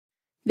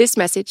This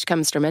message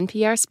comes from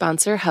NPR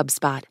sponsor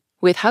HubSpot.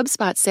 With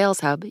HubSpot Sales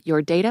Hub,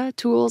 your data,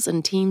 tools,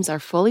 and teams are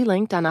fully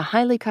linked on a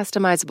highly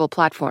customizable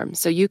platform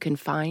so you can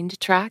find,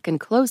 track, and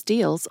close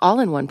deals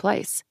all in one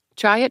place.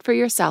 Try it for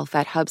yourself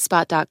at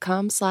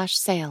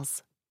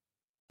HubSpot.com/sales.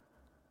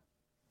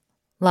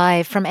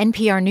 Live from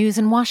NPR News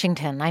in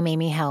Washington, I'm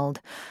Amy Held.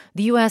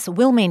 The U.S.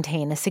 will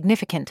maintain a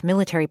significant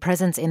military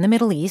presence in the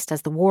Middle East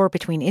as the war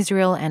between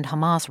Israel and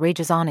Hamas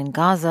rages on in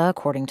Gaza,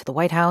 according to the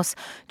White House.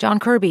 John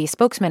Kirby,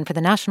 spokesman for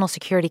the National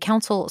Security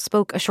Council,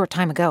 spoke a short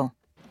time ago.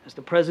 As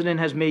the president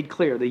has made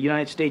clear, the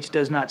United States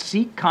does not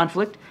seek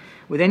conflict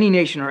with any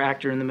nation or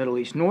actor in the Middle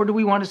East, nor do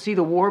we want to see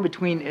the war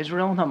between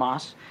Israel and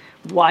Hamas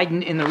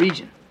widen in the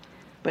region.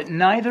 But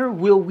neither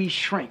will we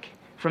shrink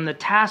from the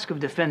task of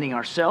defending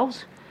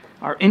ourselves,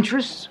 our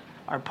interests,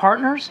 our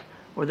partners,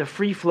 or the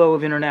free flow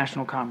of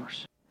international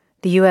commerce.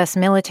 The U.S.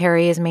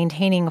 military is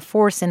maintaining a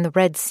force in the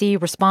Red Sea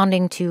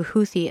responding to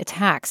Houthi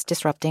attacks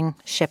disrupting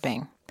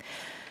shipping.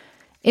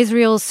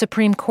 Israel's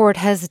Supreme Court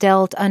has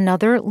dealt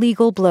another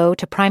legal blow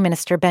to Prime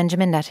Minister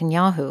Benjamin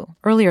Netanyahu.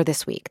 Earlier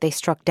this week, they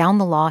struck down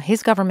the law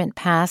his government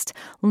passed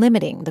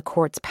limiting the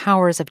court's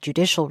powers of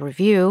judicial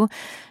review.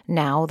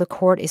 Now the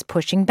court is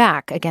pushing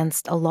back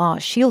against a law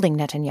shielding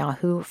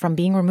Netanyahu from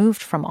being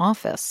removed from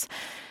office.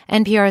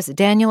 NPR's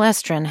Daniel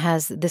Estrin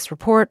has this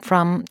report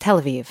from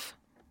Tel Aviv.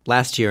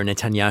 Last year,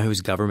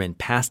 Netanyahu's government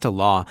passed a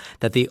law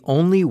that the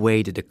only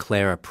way to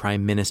declare a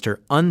prime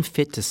minister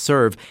unfit to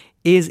serve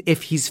is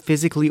if he's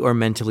physically or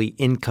mentally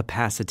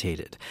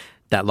incapacitated.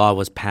 That law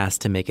was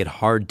passed to make it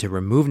hard to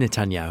remove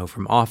Netanyahu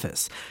from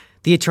office.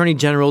 The Attorney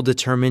General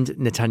determined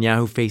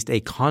Netanyahu faced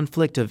a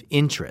conflict of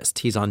interest.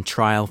 He's on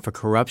trial for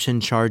corruption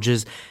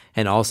charges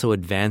and also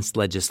advanced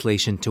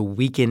legislation to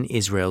weaken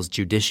Israel's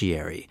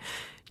judiciary.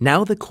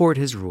 Now the court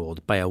has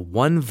ruled by a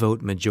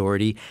one-vote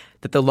majority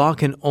that the law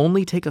can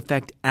only take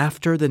effect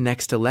after the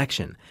next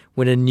election,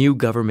 when a new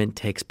government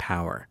takes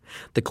power.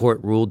 The court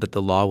ruled that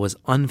the law was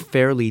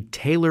unfairly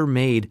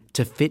tailor-made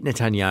to fit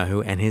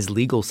Netanyahu and his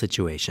legal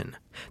situation.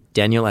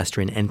 Daniel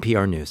Estrin,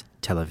 NPR News,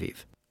 Tel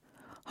Aviv.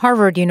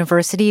 Harvard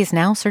University is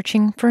now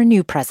searching for a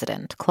new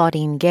president.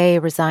 Claudine Gay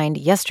resigned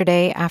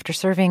yesterday after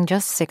serving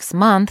just 6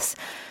 months.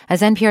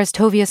 As NPR's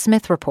Tovia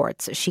Smith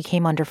reports, she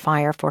came under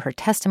fire for her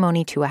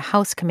testimony to a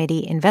House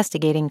committee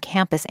investigating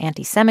campus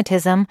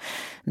anti-Semitism,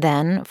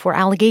 then for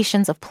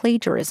allegations of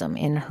plagiarism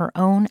in her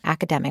own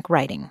academic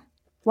writing.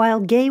 While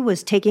Gay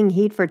was taking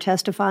heat for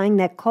testifying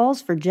that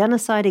calls for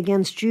genocide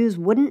against Jews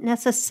wouldn't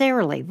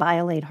necessarily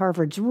violate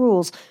Harvard's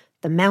rules,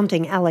 the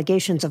mounting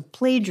allegations of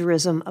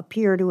plagiarism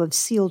appear to have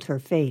sealed her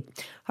fate.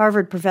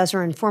 Harvard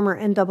professor and former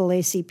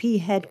NAACP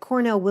head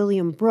Cornell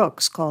William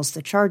Brooks calls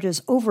the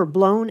charges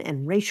overblown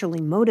and racially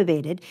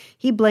motivated.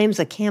 He blames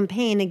a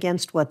campaign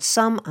against what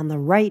some on the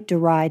right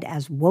deride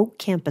as woke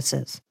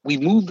campuses. We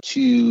moved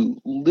to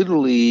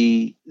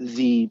literally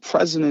the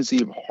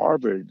presidency of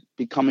Harvard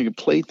becoming a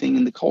plaything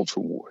in the culture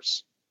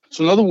wars.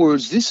 So in other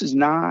words, this is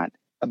not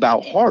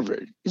about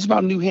Harvard. It's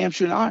about New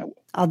Hampshire and Iowa.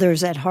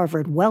 Others at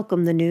Harvard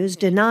welcomed the news,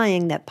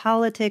 denying that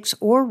politics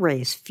or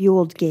race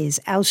fueled Gay's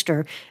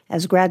ouster.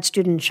 As grad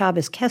student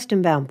Shabbos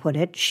Kestenbaum put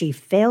it, she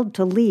failed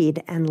to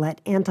lead and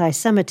let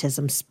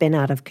anti-Semitism spin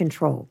out of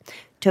control.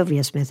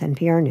 Tovia Smith,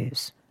 NPR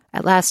News.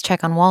 At last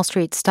check on Wall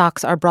Street,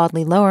 stocks are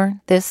broadly lower.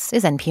 This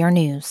is NPR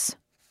News.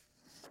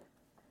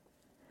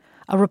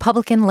 A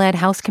Republican-led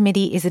House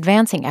committee is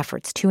advancing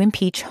efforts to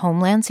impeach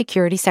Homeland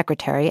Security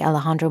Secretary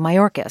Alejandro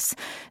Mayorkas.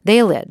 They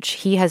allege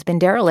he has been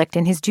derelict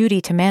in his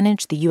duty to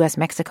manage the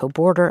U.S.-Mexico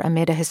border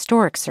amid a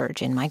historic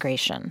surge in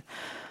migration.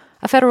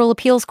 A federal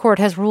appeals court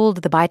has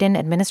ruled the Biden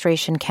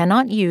administration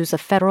cannot use a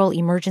federal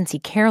emergency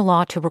care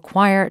law to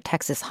require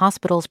Texas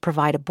hospitals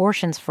provide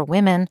abortions for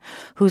women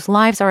whose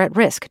lives are at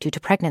risk due to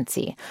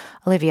pregnancy.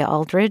 Olivia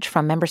Aldridge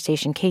from member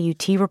station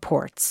KUT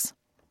reports.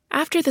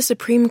 After the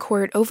Supreme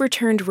Court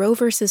overturned Roe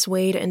v.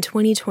 Wade in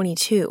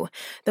 2022,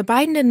 the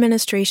Biden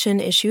administration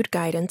issued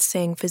guidance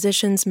saying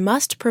physicians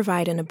must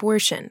provide an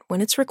abortion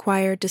when it's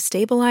required to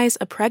stabilize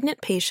a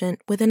pregnant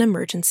patient with an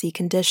emergency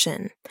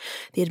condition.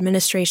 The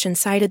administration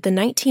cited the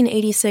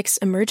 1986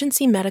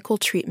 Emergency Medical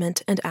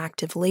Treatment and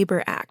Active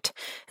Labor Act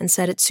and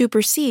said it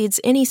supersedes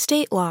any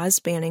state laws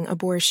banning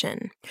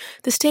abortion.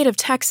 The state of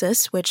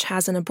Texas, which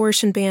has an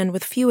abortion ban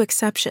with few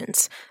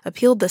exceptions,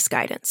 appealed this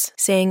guidance,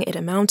 saying it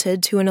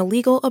amounted to an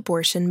illegal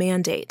abortion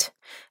mandate.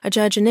 A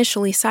judge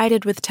initially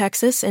sided with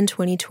Texas in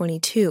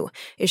 2022,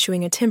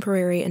 issuing a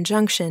temporary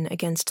injunction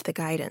against the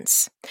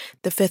guidance.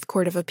 The Fifth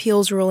Court of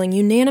Appeals ruling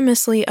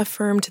unanimously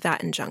affirmed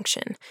that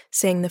injunction,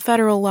 saying the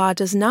federal law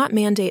does not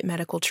mandate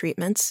medical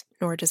treatments,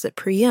 nor does it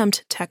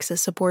preempt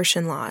Texas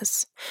abortion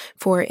laws.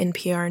 For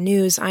NPR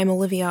News, I'm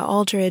Olivia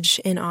Aldridge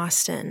in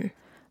Austin.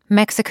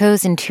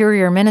 Mexico's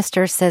interior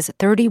minister says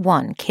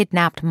 31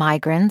 kidnapped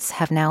migrants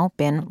have now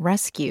been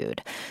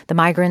rescued. The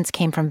migrants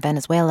came from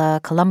Venezuela,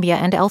 Colombia,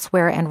 and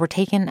elsewhere and were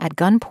taken at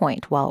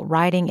gunpoint while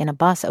riding in a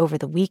bus over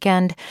the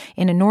weekend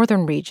in a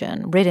northern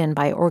region ridden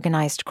by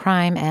organized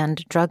crime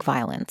and drug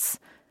violence.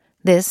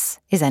 This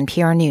is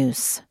NPR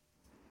News.